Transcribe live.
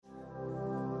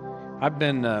I've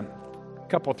been a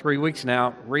couple, 3 weeks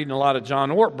now reading a lot of John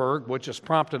Ortberg, which has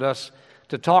prompted us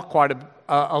to talk quite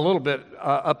a little bit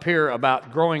up here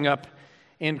about growing up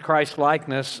in Christ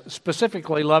likeness,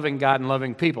 specifically loving God and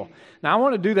loving people. Now, I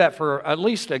want to do that for at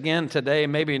least again today,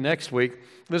 maybe next week.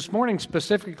 This morning,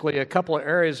 specifically, a couple of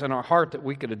areas in our heart that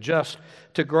we could adjust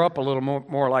to grow up a little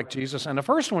more like Jesus. And the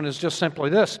first one is just simply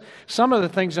this: some of the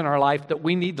things in our life that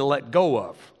we need to let go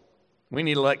of. We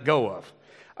need to let go of.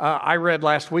 I read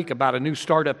last week about a new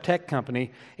startup tech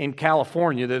company in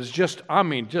California that is just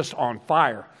on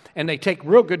fire. And they take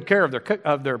real good care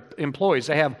of their employees.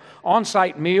 They have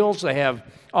on-site meals, they have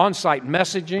on-site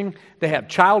messaging, they have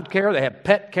child care, they have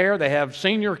pet care, they have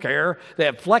senior care, they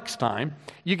have flex time.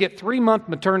 You get 3-month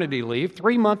maternity leave,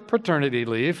 3-month paternity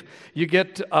leave. You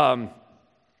get a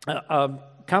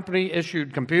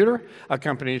company-issued computer, a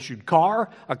company-issued car,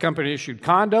 a company-issued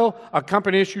condo, a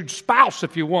company-issued spouse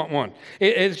if you want one.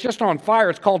 It's just on fire.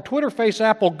 It's called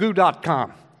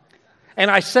TwitterFaceAppleGoo.com.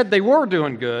 And I said they were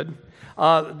doing good.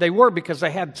 They were because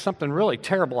they had something really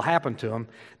terrible happen to them.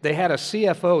 They had a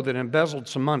CFO that embezzled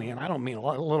some money, and I don't mean a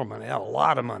little money, a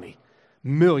lot of money,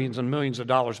 millions and millions of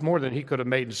dollars, more than he could have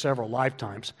made in several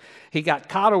lifetimes. He got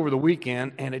caught over the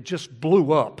weekend, and it just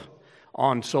blew up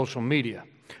on social media.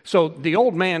 So the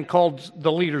old man called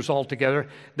the leaders all together.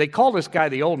 They call this guy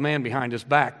the old man behind his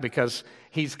back because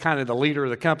he's kind of the leader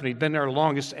of the company. He's been there the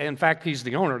longest. In fact, he's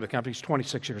the owner of the company. He's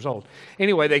 26 years old.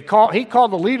 Anyway, he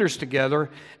called the leaders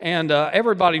together, and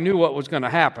everybody knew what was going to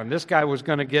happen. This guy was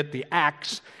going to get the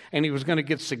axe, and he was going to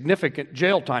get significant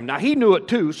jail time. Now, he knew it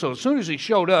too, so as soon as he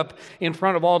showed up in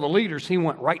front of all the leaders, he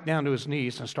went right down to his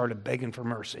knees and started begging for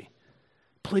mercy.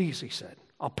 Please, he said,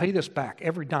 I'll pay this back,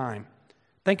 every dime.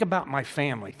 Think about my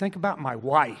family. Think about my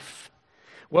wife.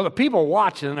 Well, the people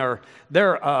watching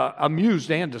they're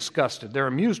amused and disgusted. They're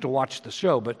amused to watch the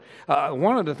show, but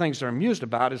one of the things they're amused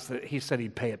about is that he said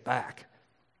he'd pay it back.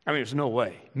 I mean, there's no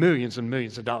way. Millions and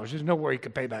millions of dollars. There's no way he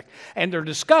could pay back. And they're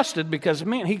disgusted because,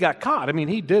 man, he got caught. I mean,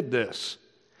 he did this.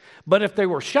 But if they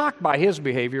were shocked by his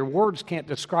behavior, words can't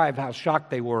describe how shocked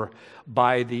they were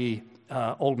by the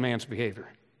old man's behavior.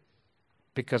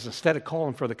 Because instead of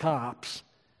calling for the cops,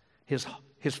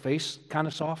 his face kind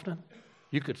of softened.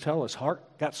 You could tell his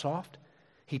heart got soft.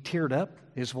 He teared up.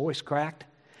 His voice cracked.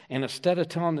 And instead of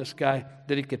telling this guy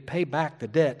that he could pay back the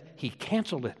debt, he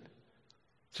canceled it.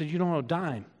 Said, you don't owe a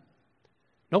dime.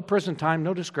 No prison time,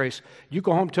 no disgrace. You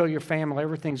go home, tell your family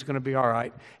everything's going to be all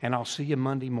right, and I'll see you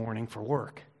Monday morning for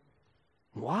work.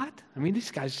 What? I mean, these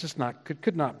guys just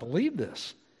could not believe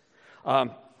this.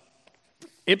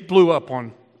 It blew up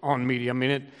on media. I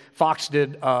mean, Fox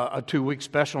did a 2-week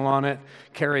special on it.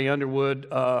 Carrie Underwood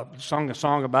sung a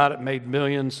song about it, made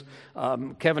millions.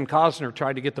 Kevin Costner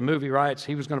tried to get the movie rights.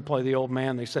 He was going to play the old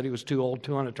man. They said he was too old,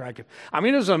 too unattractive. I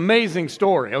mean, it was an amazing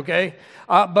story, okay?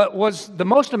 But was the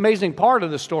most amazing part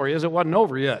of the story is it wasn't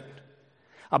over yet.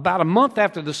 About a month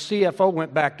after the CFO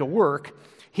went back to work,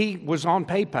 he was on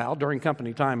PayPal during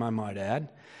company time, I might add,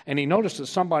 and he noticed that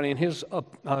somebody in his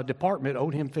department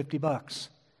owed him $50.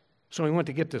 So he went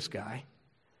to get this guy,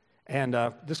 and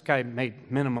this guy made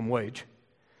minimum wage.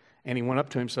 And he went up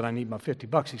to him and said, I need my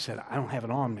 $50. He said, I don't have it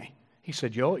on me. He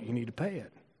said, you need to pay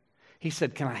it. He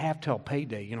said, can I have till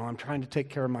payday? You know, I'm trying to take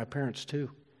care of my parents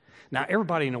too. Now,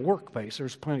 everybody in the workplace,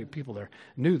 there's plenty of people there,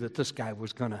 knew that this guy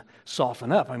was going to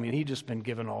soften up. I mean, he'd just been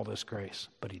given all this grace,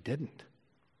 but he didn't.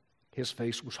 His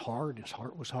face was hard. His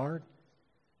heart was hard.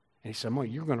 And he said, well,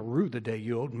 you're going to rue the day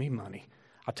you owed me money.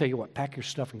 I'll tell you what, pack your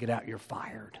stuff and get out. You're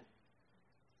fired.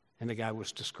 And the guy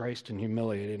was disgraced and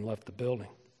humiliated and left the building.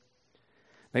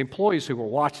 The employees who were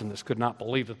watching this could not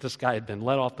believe that this guy had been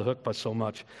let off the hook by so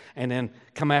much and then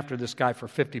come after this guy for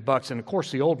 $50. And, of course,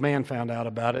 the old man found out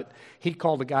about it. He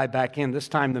called the guy back in. This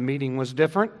time the meeting was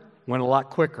different, went a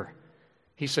lot quicker.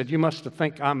 He said, you must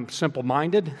think I'm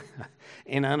simple-minded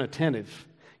and unattentive.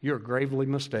 You're gravely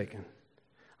mistaken.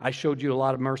 I showed you a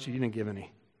lot of mercy. You didn't give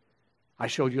any. I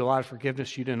showed you a lot of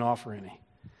forgiveness. You didn't offer any.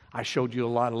 I showed you a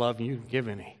lot of love, and you didn't give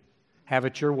any. Have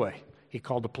it your way. He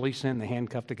called the police in, they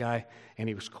handcuffed the guy, and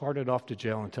he was carted off to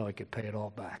jail until he could pay it all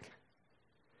back.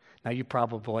 Now, you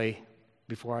probably,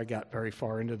 before I got very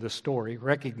far into this story,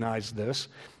 recognize this.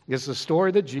 It's the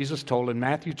story that Jesus told in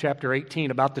Matthew chapter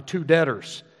 18 about the two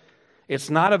debtors. It's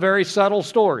not a very subtle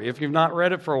story if you've not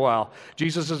read it for a while.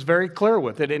 Jesus is very clear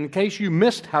with it. In case you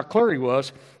missed how clear he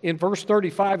was, in verse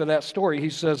 35 of that story, he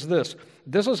says this: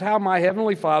 this is how my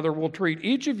heavenly Father will treat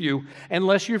each of you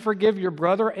unless you forgive your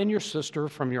brother and your sister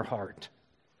from your heart.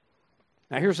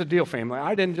 Now, here's the deal, family.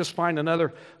 I didn't just find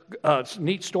another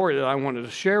neat story that I wanted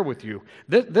to share with you.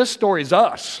 This story is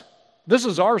us. This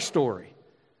is our story.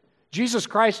 Jesus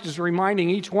Christ is reminding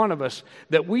each one of us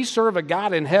that we serve a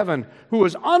God in heaven who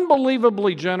is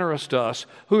unbelievably generous to us,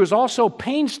 who is also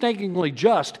painstakingly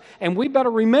just, and we better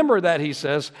remember that, he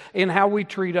says, in how we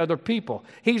treat other people.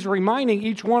 He's reminding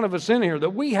each one of us in here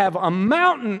that we have a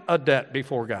mountain of debt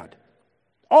before God,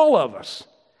 all of us,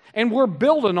 and we're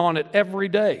building on it every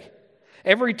day.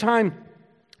 Every time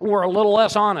we're a little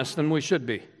less honest than we should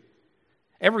be.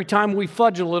 Every time we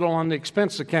fudge a little on the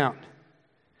expense account.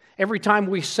 Every time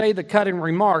we say the cutting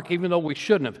remark, even though we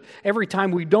shouldn't have. Every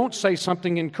time we don't say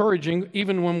something encouraging,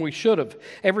 even when we should have.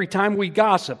 Every time we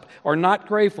gossip, or not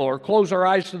grateful, or close our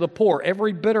eyes to the poor.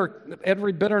 Every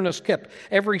bitterness kept.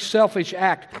 Every selfish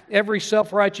act. Every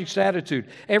self-righteous attitude.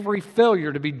 Every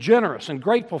failure to be generous and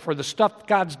grateful for the stuff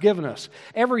God's given us.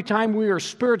 Every time we are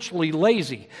spiritually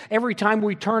lazy. Every time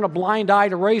we turn a blind eye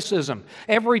to racism.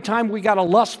 Every time we got a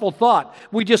lustful thought.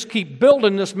 We just keep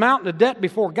building this mountain of debt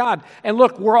before God. And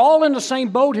look, we're all in the same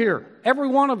boat here, every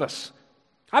one of us.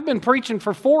 I've been preaching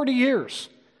for 40 years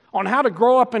on how to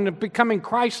grow up into becoming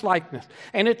Christ-likeness,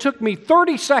 and it took me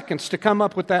 30 seconds to come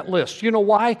up with that list. You know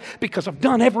why? Because I've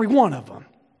done every one of them.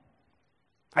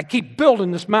 I keep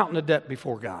building this mountain of debt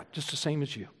before God, just the same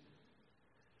as you.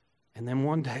 And then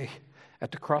one day,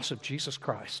 at the cross of Jesus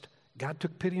Christ, God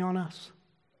took pity on us,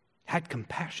 had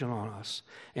compassion on us,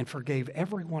 and forgave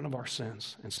every one of our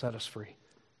sins and set us free.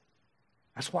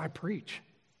 That's why I preach.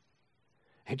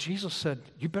 And Jesus said,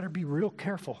 you better be real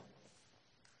careful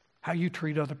how you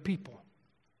treat other people.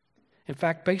 In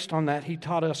fact, based on that, he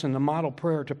taught us in the model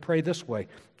prayer to pray this way: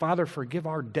 Father, forgive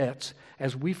our debts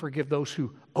as we forgive those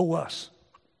who owe us,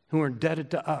 who are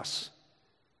indebted to us.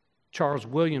 Charles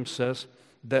Williams says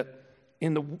that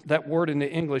that word in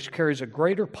the English carries a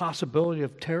greater possibility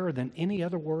of terror than any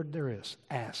other word there is,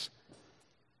 as.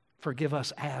 Forgive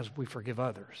us as we forgive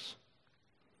others.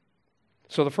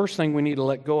 So the first thing we need to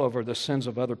let go of are the sins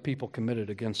of other people committed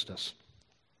against us.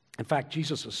 In fact,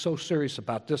 Jesus is so serious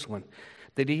about this one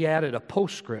that he added a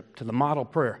postscript to the model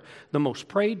prayer. The most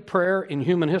prayed prayer in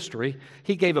human history,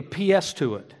 he gave a P.S.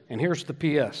 to it. And here's the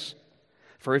P.S.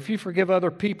 For if you forgive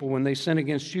other people when they sin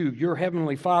against you, your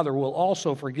heavenly Father will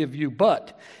also forgive you.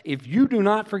 But if you do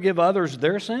not forgive others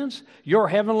their sins, your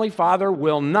heavenly Father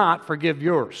will not forgive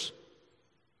yours.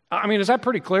 I mean, is that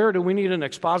pretty clear? Do we need an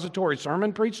expository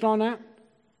sermon preached on that?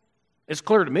 It's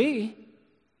clear to me.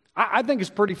 I think it's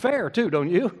pretty fair too, don't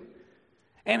you?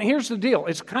 And here's the deal.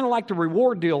 It's kind of like the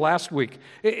reward deal last week.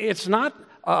 It's not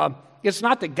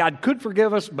that God could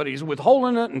forgive us, but he's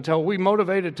withholding it until we're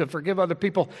motivated to forgive other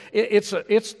people. This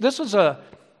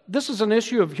is an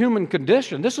issue of human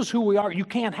condition. This is who we are. You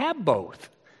can't have both.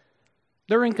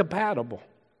 They're incompatible,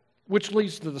 which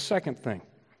leads to the second thing.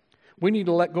 We need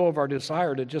to let go of our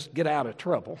desire to just get out of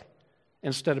trouble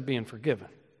instead of being forgiven.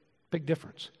 Big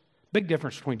difference. Big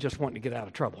difference between just wanting to get out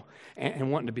of trouble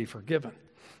and wanting to be forgiven.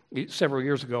 Several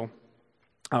years ago,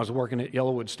 I was working at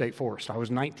Yellowwood State Forest. I was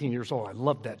 19 years old. I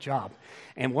loved that job.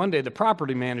 And one day the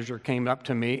property manager came up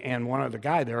to me and one other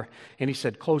guy there, and he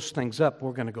said, close things up,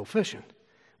 we're going to go fishing.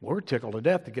 Well, we're tickled to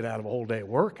death to get out of a whole day of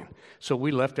work. And so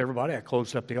we left everybody. I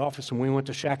closed up the office, and we went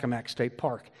to Shakamak State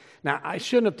Park. Now, I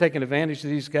shouldn't have taken advantage of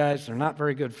these guys. They're not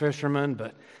very good fishermen,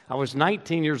 but I was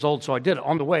 19 years old, so I did it.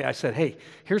 On the way, I said, hey,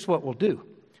 here's what we'll do.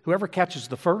 Whoever catches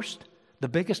the first, the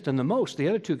biggest, and the most, the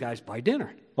other two guys buy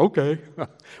dinner. Okay.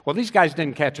 Well, these guys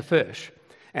didn't catch a fish,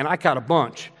 and I caught a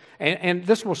bunch. And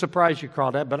this will surprise you,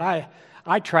 Claudette, but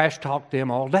I trash talked them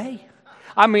all day.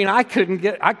 I mean, I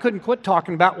couldn't quit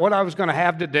talking about what I was going to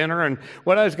have to dinner and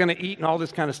what I was going to eat and all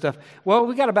this kind of stuff. Well,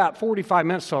 we got about 45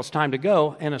 minutes till it's time to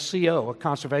go, and a CO, a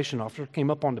conservation officer,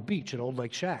 came up on the beach at Old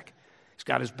Lake Shack. He's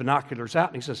got his binoculars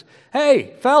out, and he says,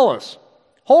 hey, fellas,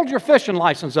 hold your fishing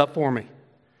license up for me.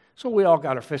 So we all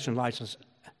got our fishing license.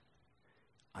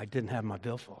 I didn't have my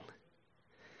billfold.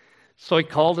 So he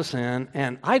called us in,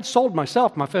 and I'd sold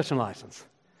myself my fishing license.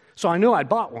 So I knew I'd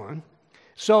bought one.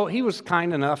 So he was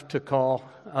kind enough to call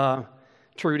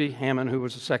Trudy Hammond, who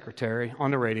was the secretary,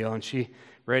 on the radio, and she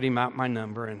read him out my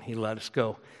number, and he let us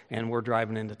go. And we're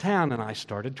driving into town, and I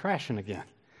started trashing again.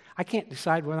 I can't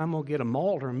decide whether I'm going to get a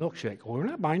malt or a milkshake. Well, we're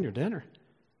not buying your dinner.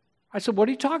 I said, what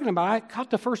are you talking about? I caught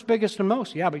the first, biggest, and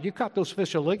most. Yeah, but you caught those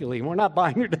fish illegally, and we're not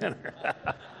buying your dinner.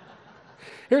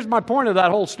 Here's my point of that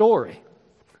whole story.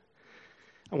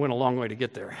 I went a long way to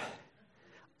get there.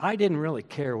 I didn't really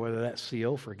care whether that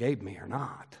CO forgave me or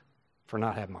not for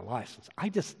not having my license. I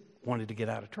just wanted to get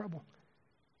out of trouble.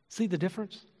 See the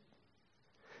difference?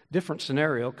 Different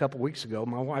scenario. A couple weeks ago,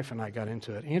 my wife and I got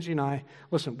into it. Angie and I,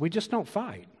 listen, we just don't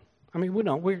fight. I mean, we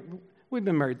don't. We've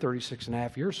been married 36 and a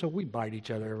half years, so we bite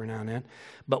each other every now and then.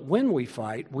 But when we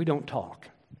fight, we don't talk.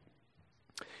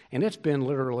 And it's been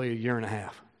literally a year and a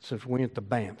half since we went to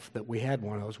Banff that we had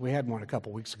one of those. We had one a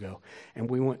couple weeks ago, and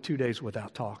we went 2 days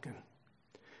without talking.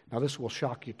 Now, this will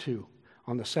shock you, too.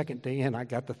 On the second day in, I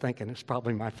got to thinking it's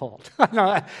probably my fault.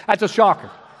 No, that's a shocker.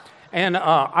 And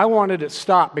I wanted it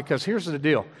stopped because here's the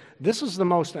deal. This is the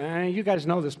most, and you guys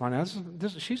know this by now,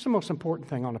 she's the most important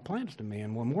thing on the planet to me.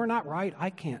 And when we're not right,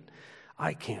 I can't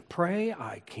pray,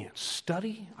 I can't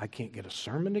study, I can't get a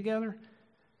sermon together.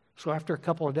 So after a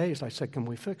couple of days, I said, can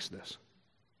we fix this?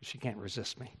 She can't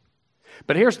resist me.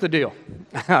 But here's the deal.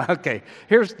 Okay,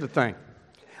 here's the thing.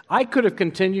 I could have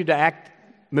continued to act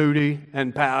moody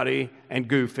and pouty and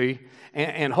goofy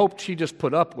and hoped she just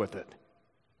put up with it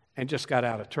and just got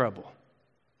out of trouble.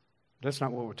 That's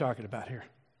not what we're talking about here.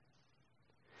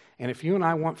 And if you and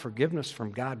I want forgiveness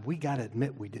from God, we got to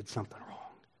admit we did something wrong.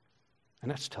 And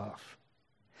that's tough.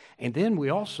 And then we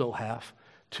also have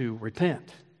to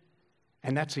repent.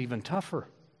 And that's even tougher.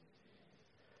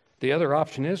 The other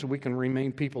option is we can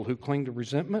remain people who cling to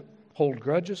resentment, hold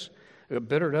grudges,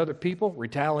 bitter to other people,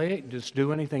 retaliate, and just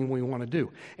do anything we want to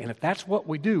do. And if that's what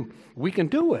we do, we can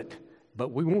do it,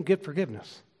 but we won't get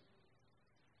forgiveness.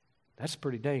 That's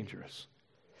pretty dangerous.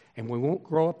 And we won't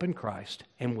grow up in Christ,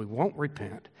 and we won't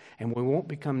repent, and we won't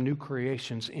become new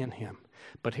creations in Him.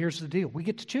 But here's the deal. We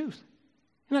get to choose.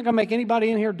 You're not going to make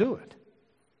anybody in here do it.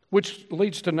 Which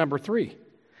leads to number 3.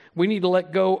 We need to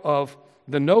let go of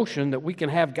the notion that we can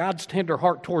have God's tender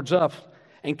heart towards us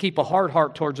and keep a hard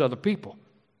heart towards other people.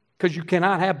 Because you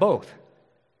cannot have both.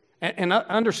 And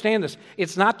understand this.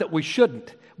 It's not that we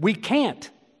shouldn't. We can't.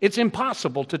 It's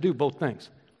impossible to do both things.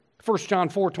 1 John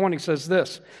 4:20 says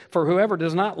this, for whoever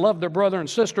does not love their brother and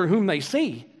sister whom they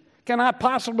see cannot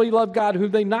possibly love God whom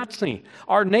they've not seen.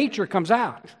 Our nature comes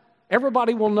out.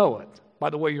 Everybody will know it by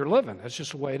the way you're living. That's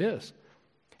just the way it is.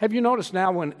 Have you noticed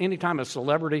now when anytime a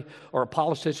celebrity or a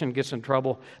politician gets in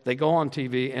trouble, they go on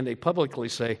TV and they publicly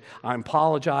say, I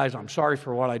apologize, I'm sorry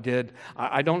for what I did,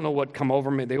 I don't know what come over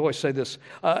me. They always say this,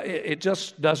 it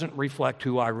just doesn't reflect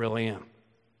who I really am.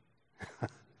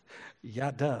 Yeah,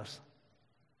 it does.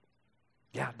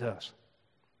 Yeah, it does.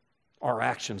 Our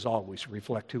actions always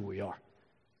reflect who we are.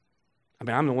 I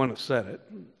mean, I'm the one that said it.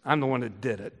 I'm the one that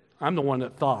did it. I'm the one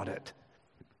that thought it.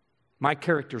 My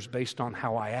character is based on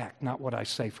how I act, not what I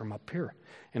say from up here.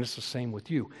 And it's the same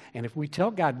with you. And if we tell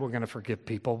God we're going to forgive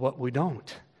people, but we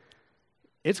don't,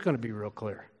 it's going to be real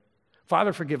clear.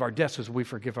 Father, forgive our debts as we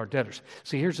forgive our debtors.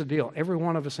 See, here's the deal. Every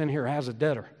one of us in here has a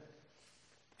debtor.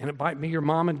 And it might be your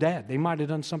mom and dad. They might have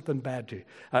done something bad to you.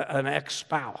 An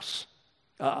ex-spouse,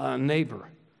 a neighbor,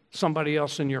 somebody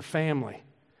else in your family.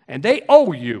 And they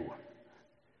owe you.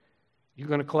 You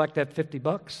going to collect that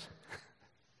 $50?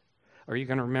 Or are you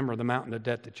going to remember the mountain of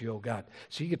debt that you owe God?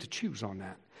 So you get to choose on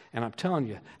that. And I'm telling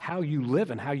you, how you live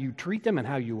and how you treat them and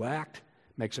how you act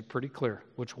makes it pretty clear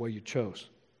which way you chose.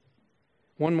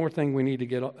 One more thing we need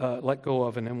to let go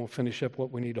of, and then we'll finish up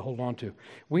what we need to hold on to.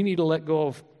 We need to let go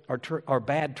of our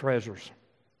bad treasures.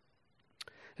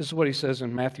 This is what he says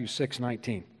in Matthew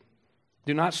 6:19.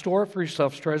 Do not store up for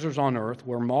yourselves treasures on earth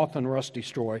where moth and rust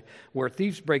destroy, where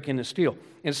thieves break in and steal.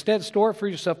 Instead, store up for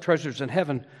yourself treasures in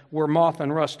heaven where moth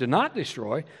and rust do not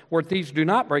destroy, where thieves do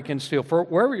not break in and steal. For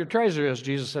wherever your treasure is,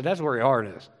 Jesus said, that's where your heart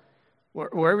is.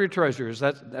 Wherever your treasure is,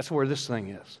 that's where this thing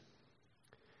is.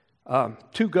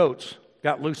 2 goats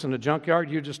got loose in the junkyard.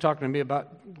 You were just talking to me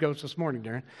about goats this morning,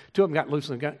 Darren. 2 of them got loose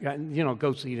in the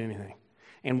goats eat anything.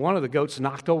 And one of the goats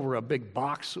knocked over a big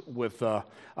box with a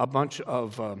bunch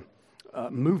of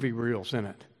movie reels in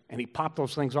it. And he popped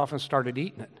those things off and started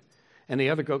eating it. And the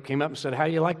other goat came up and said, how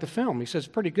do you like the film? He says,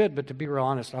 pretty good, but to be real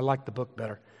honest, I like the book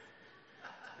better.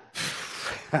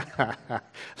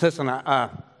 Listen,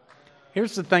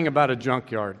 here's the thing about a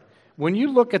junkyard. When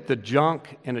you look at the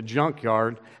junk in a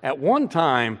junkyard, at one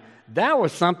time, that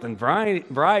was something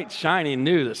bright, shiny,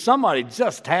 new that somebody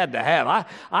just had to have.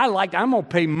 I'm going to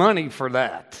pay money for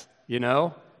that, you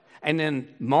know? And then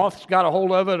moths got a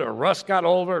hold of it, or rust got a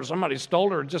hold of it, or somebody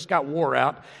stole it, or it just got wore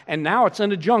out. And now it's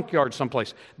in a junkyard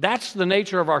someplace. That's the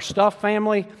nature of our stuff,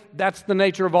 family. That's the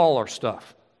nature of all our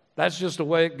stuff. That's just the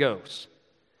way it goes.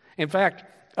 In fact,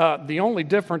 the only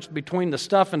difference between the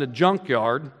stuff in the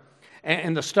junkyard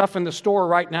and the stuff in the store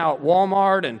right now at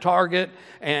Walmart and Target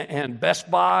and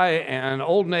Best Buy and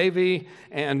Old Navy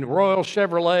and Royal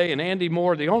Chevrolet and Andy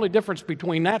Moore, the only difference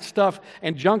between that stuff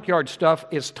and junkyard stuff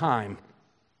is time.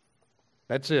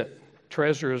 That's it.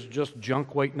 Treasure is just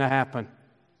junk waiting to happen.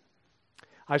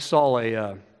 I saw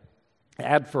a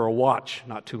ad for a watch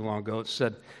not too long ago. It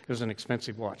said it was an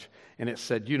expensive watch. And it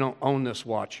said, you don't own this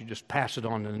watch. You just pass it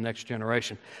on to the next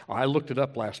generation. Well, I looked it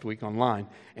up last week online,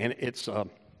 and it's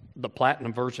the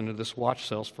platinum version of this watch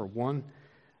sells for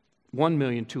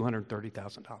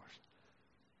 $1,230,000.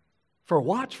 For a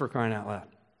watch, for crying out loud.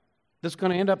 That's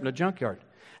going to end up in a junkyard.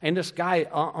 And this guy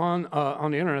on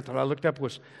the internet that I looked up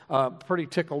was pretty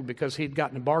tickled because he'd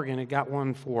gotten a bargain and got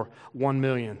one for $1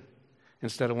 million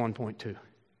instead of 1.2.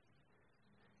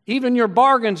 Even your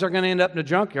bargains are going to end up in a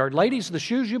junkyard. Ladies, the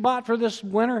shoes you bought for this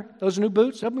winter, those new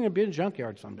boots, they're going to be in a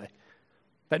junkyard someday.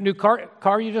 That new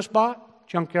car you just bought,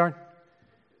 junkyard.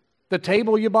 The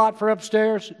table you bought for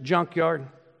upstairs, junkyard.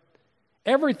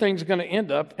 Everything's going to end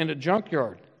up in a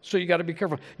junkyard. So you got to be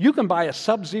careful. You can buy a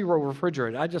Sub-Zero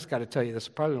refrigerator. I just got to tell you this.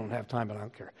 I probably don't have time, but I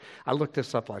don't care. I looked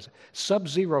this up last night.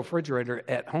 Sub-Zero refrigerator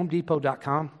at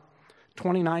HomeDepot.com,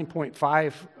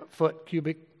 29.5 foot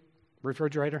cubic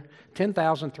refrigerator,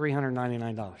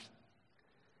 $10,399.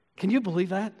 Can you believe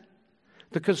that?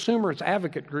 The Consumers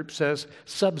Advocate Group says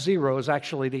Sub-Zero is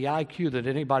actually the IQ that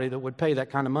anybody that would pay that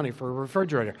kind of money for a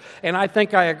refrigerator. And I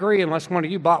think I agree, unless one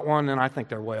of you bought one, then I think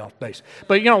they're way off base.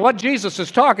 But you know, what Jesus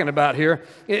is talking about here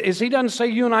is he doesn't say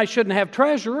you and I shouldn't have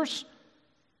treasures.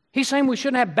 He's saying we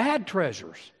shouldn't have bad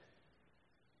treasures.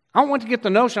 I don't want to get the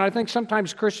notion, I think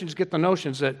sometimes Christians get the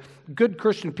notions that good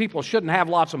Christian people shouldn't have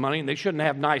lots of money and they shouldn't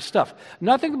have nice stuff.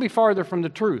 Nothing could be farther from the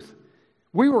truth.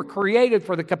 We were created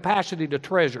for the capacity to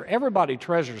treasure. Everybody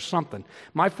treasures something.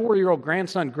 My 4-year-old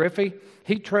grandson, Griffey,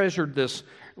 he treasured this,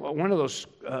 one of those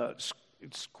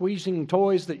squeezing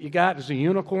toys that you got as a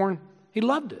unicorn. He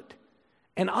loved it.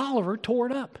 And Oliver tore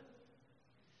it up.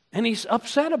 And he's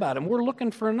upset about it. We're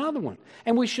looking for another one.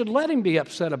 And we should let him be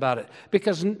upset about it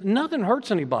because nothing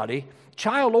hurts anybody,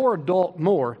 child or adult,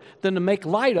 more than to make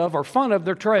light of or fun of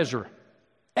their treasure.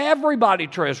 Everybody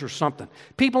treasures something.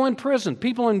 People in prison,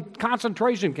 people in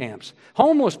concentration camps,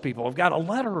 homeless people have got a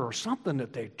letter or something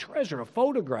that they treasure, a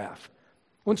photograph.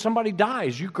 When somebody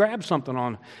dies, you grab something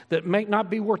on that may not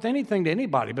be worth anything to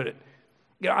anybody. But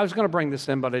I was going to bring this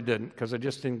in, but I didn't because I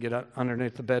just didn't get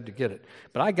underneath the bed to get it.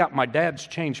 But I got my dad's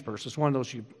change purse. It's one of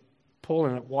those you pull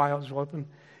and it wires open.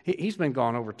 He's been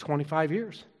gone over 25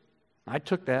 years. I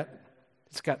took that.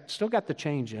 It's still got the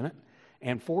change in it.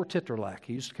 And 4 Titralac.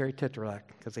 He used to carry Titralac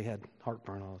because he had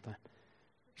heartburn all the time.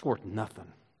 It's worth nothing.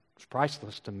 It's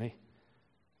priceless to me.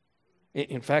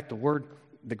 In fact,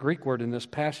 the Greek word in this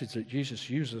passage that Jesus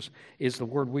uses is the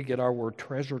word we get our word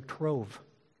treasure trove.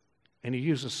 And he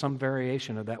uses some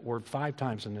variation of that word 5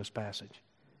 times in this passage.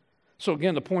 So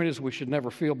again, the point is we should never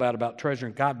feel bad about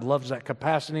treasuring. God loves that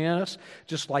capacity in us,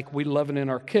 just like we love it in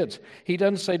our kids. He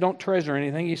doesn't say don't treasure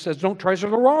anything. He says don't treasure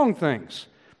the wrong things.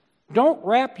 Don't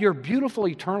wrap your beautiful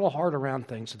eternal heart around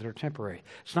things that are temporary.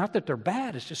 It's not that they're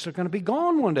bad. It's just they're going to be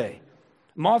gone one day.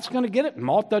 Moth's going to get it.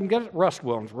 Moth doesn't get it. Rust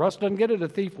will. And if rust doesn't get it, a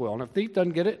thief will. And if thief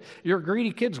doesn't get it, your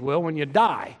greedy kids will when you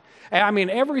die. I mean,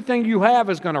 everything you have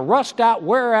is going to rust out,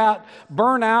 wear out,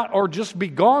 burn out, or just be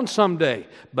gone someday.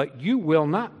 But you will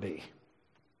not be.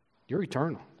 You're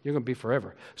eternal. You're going to be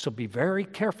forever. So be very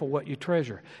careful what you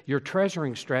treasure. Your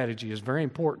treasuring strategy is very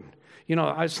important. You know,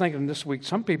 I was thinking this week,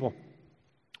 some people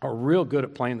are real good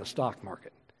at playing the stock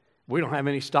market. We don't have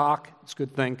any stock. It's a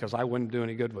good thing because I wouldn't do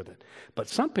any good with it. But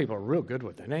some people are real good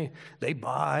with it. They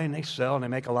buy and they sell and they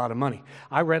make a lot of money.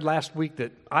 I read last week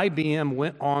that IBM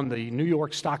went on the New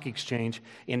York Stock Exchange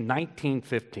in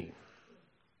 1915.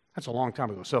 That's a long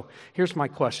time ago. So here's my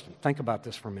question. Think about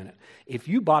this for a minute. If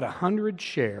you bought 100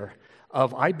 share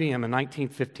of IBM in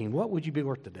 1915, what would you be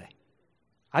worth today?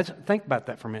 Think about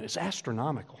that for a minute. It's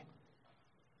astronomical.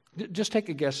 Just take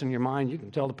a guess in your mind. You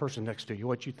can tell the person next to you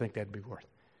what you think that'd be worth.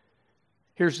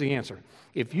 Here's the answer.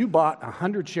 If you bought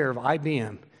 100 share of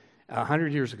IBM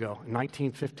 100 years ago, in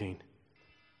 1915,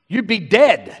 you'd be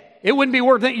dead. You wouldn't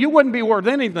be worth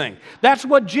anything. That's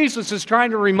what Jesus is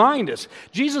trying to remind us.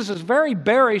 Jesus is very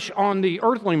bearish on the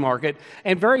earthly market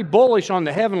and very bullish on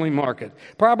the heavenly market.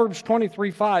 Proverbs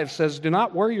 23:5 says, "Do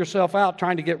not wear yourself out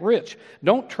trying to get rich.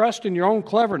 Don't trust in your own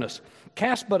cleverness.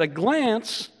 Cast but a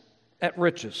glance at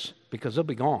riches, because they'll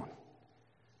be gone."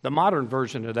 The modern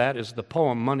version of that is the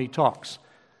poem Money Talks.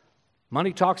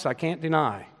 Money talks, I can't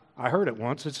deny. I heard it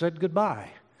once. It said goodbye.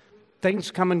 Things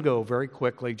come and go very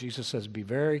quickly. Jesus says, be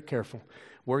very careful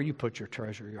where you put your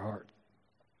treasure, your heart.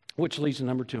 Which leads to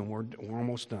number 2, and we're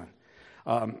almost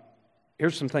done.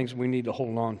 Here's some things we need to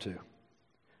hold on to.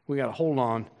 We got to hold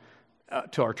on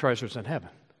to our treasures in heaven.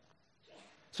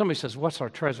 Somebody says, what's our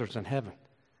treasures in heaven?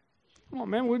 Oh,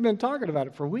 man, we've been talking about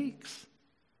it for weeks.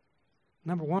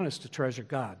 Number 1 is to treasure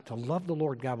God, to love the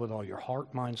Lord God with all your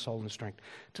heart, mind, soul, and strength,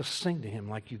 to sing to Him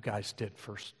like you guys did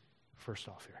first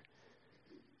off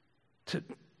here,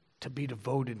 to be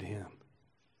devoted to Him.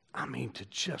 I mean, to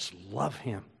just love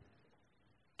Him,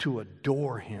 to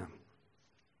adore Him,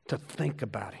 to think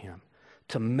about Him,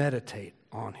 to meditate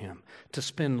on Him, to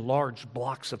spend large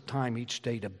blocks of time each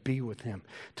day to be with Him,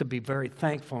 to be very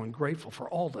thankful and grateful for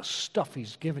all the stuff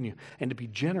He's given you, and to be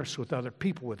generous with other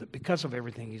people with it because of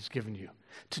everything He's given you,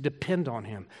 to depend on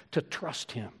Him, to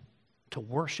trust Him, to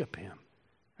worship Him.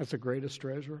 That's the greatest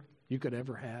treasure you could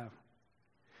ever have.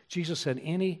 Jesus said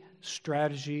any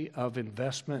strategy of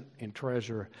investment in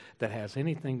treasure that has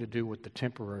anything to do with the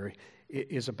temporary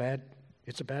is a bad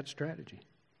strategy.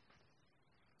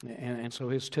 And so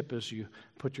his tip is you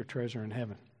put your treasure in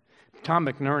heaven. Tom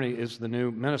McNerney is the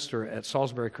new minister at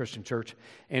Salisbury Christian Church.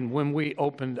 And when we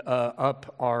opened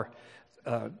up our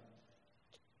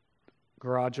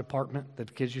garage apartment that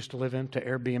the kids used to live in to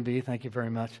Airbnb, thank you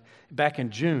very much, back in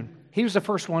June, he was the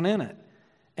first one in it.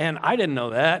 And I didn't know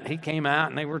that. He came out,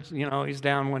 and they were, he's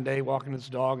down one day walking his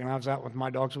dog, and I was out with my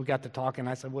dogs. We got to talking.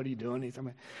 I said, "What are you doing?" He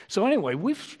said, so anyway,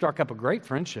 we've struck up a great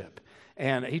friendship.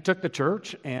 And he took the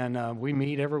church, and we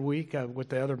meet every week with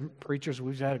the other preachers.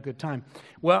 We've had a good time.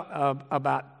 Well,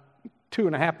 about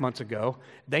 2.5 months ago,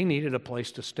 they needed a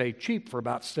place to stay cheap for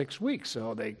about 6 weeks.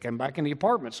 So they came back in the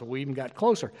apartment, so we even got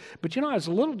closer. But, I was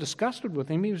a little disgusted with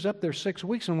him. He was up there 6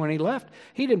 weeks, and when he left,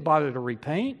 he didn't bother to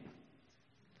repaint.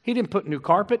 He didn't put new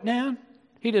carpet down.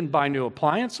 He didn't buy new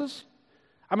appliances.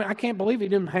 I can't believe he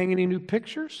didn't hang any new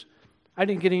pictures. I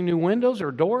didn't get any new windows or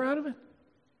a door out of it.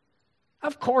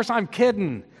 Of course, I'm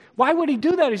kidding. Why would he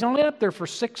do that? He's only up there for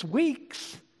 6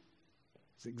 weeks.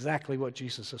 It's exactly what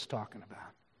Jesus is talking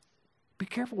about. Be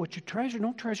careful what you treasure.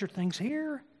 Don't treasure things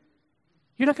here.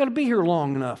 You're not going to be here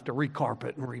long enough to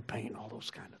recarpet and repaint and all those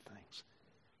kind of things.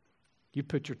 You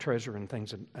put your treasure in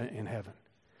things in heaven.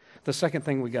 The second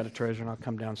thing we got to treasure, and I'll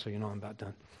come down so you know I'm about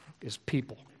done, is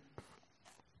people.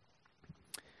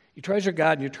 You treasure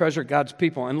God and you treasure God's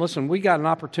people. And listen, we got an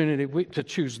opportunity to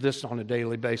choose this on a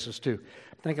daily basis too.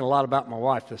 I'm thinking a lot about my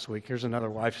wife this week. Here's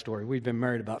another wife story. We've been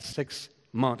married about 6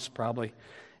 months probably.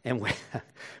 And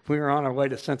we were on our way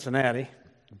to Cincinnati,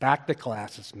 back to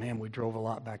classes. Man, we drove a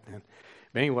lot back then.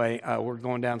 But anyway, we're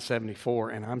going down 74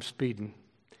 and I'm speeding.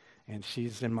 And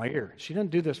she's in my ear. She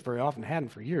doesn't do this very often, hadn't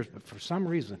for years, but for some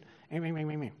reason,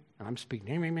 I'm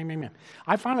speaking.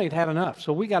 I finally had enough.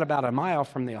 So we got about a mile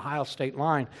from the Ohio state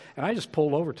line, and I just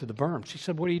pulled over to the berm. She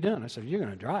said, "What are you doing?" I said, "You're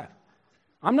going to drive."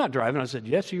 "I'm not driving." I said,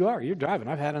 "Yes, you are. You're driving.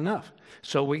 I've had enough."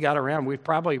 So we got around. We're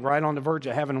probably right on the verge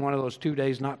of having one of those 2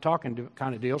 days not talking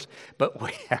kind of deals, but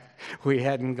we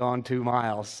hadn't gone 2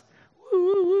 miles.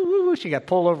 Woo. She got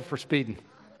pulled over for speeding.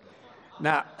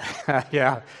 Now,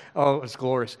 yeah, oh, it was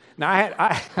glorious. Now,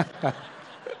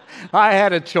 I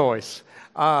had a choice.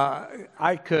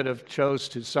 I could have chose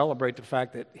to celebrate the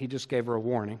fact that he just gave her a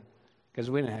warning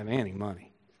because we didn't have any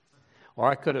money. Or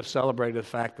I could have celebrated the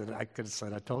fact that I could have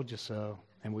said, "I told you so,"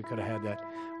 and we could have had that.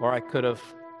 Or I could have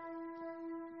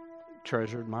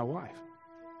treasured my wife.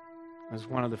 It was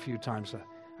one of the few times that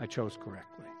I chose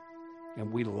correctly.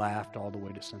 And we laughed all the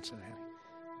way to Cincinnati.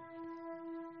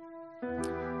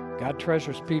 God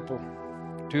treasures people.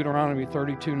 Deuteronomy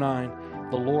 32:9,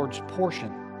 the Lord's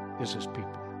portion is his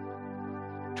people.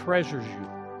 Treasures you.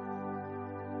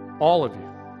 All of you.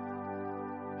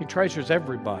 He treasures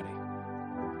everybody.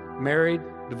 Married,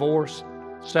 divorced,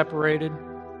 separated,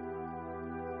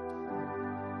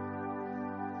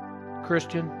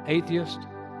 Christian, atheist,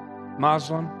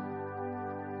 Muslim,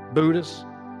 Buddhist,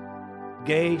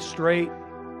 gay, straight,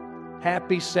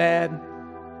 happy, sad,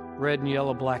 red and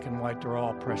yellow, black and white, they're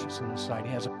all precious in his sight.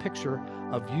 He has a picture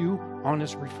of you on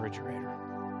his refrigerator.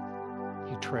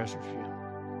 He treasures you.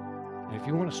 And if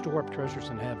you want to store up treasures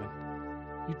in heaven,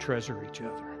 you treasure each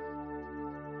other.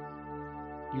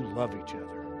 You love each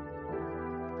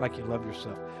other like you love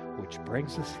yourself, which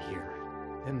brings us here.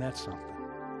 Isn't that something?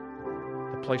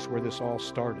 The place where this all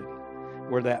started,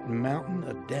 where that mountain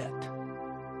of debt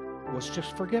was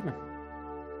just forgiven.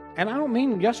 And I don't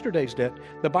mean yesterday's debt.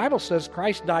 The Bible says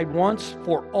Christ died once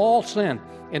for all sin.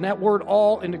 And that word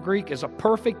all in the Greek is a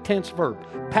perfect tense verb.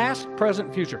 Past,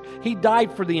 present, future. He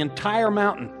died for the entire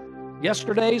mountain.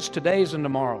 Yesterday's, today's, and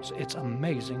tomorrow's. It's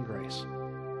amazing grace.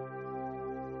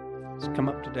 Let's come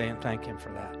up today and thank him for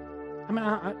that.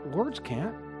 Words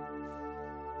can't.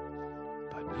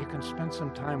 But you can spend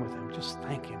some time with him. Just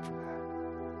thank him for that.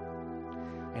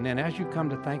 And then as you come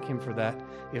to thank him for that,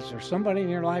 is there somebody in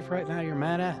your life right now you're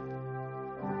mad at?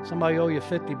 Somebody owe you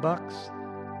 $50?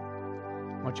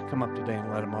 Why don't you come up today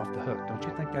and let him off the hook? Don't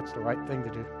you think that's the right thing to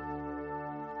do?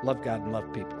 Love God and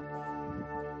love people.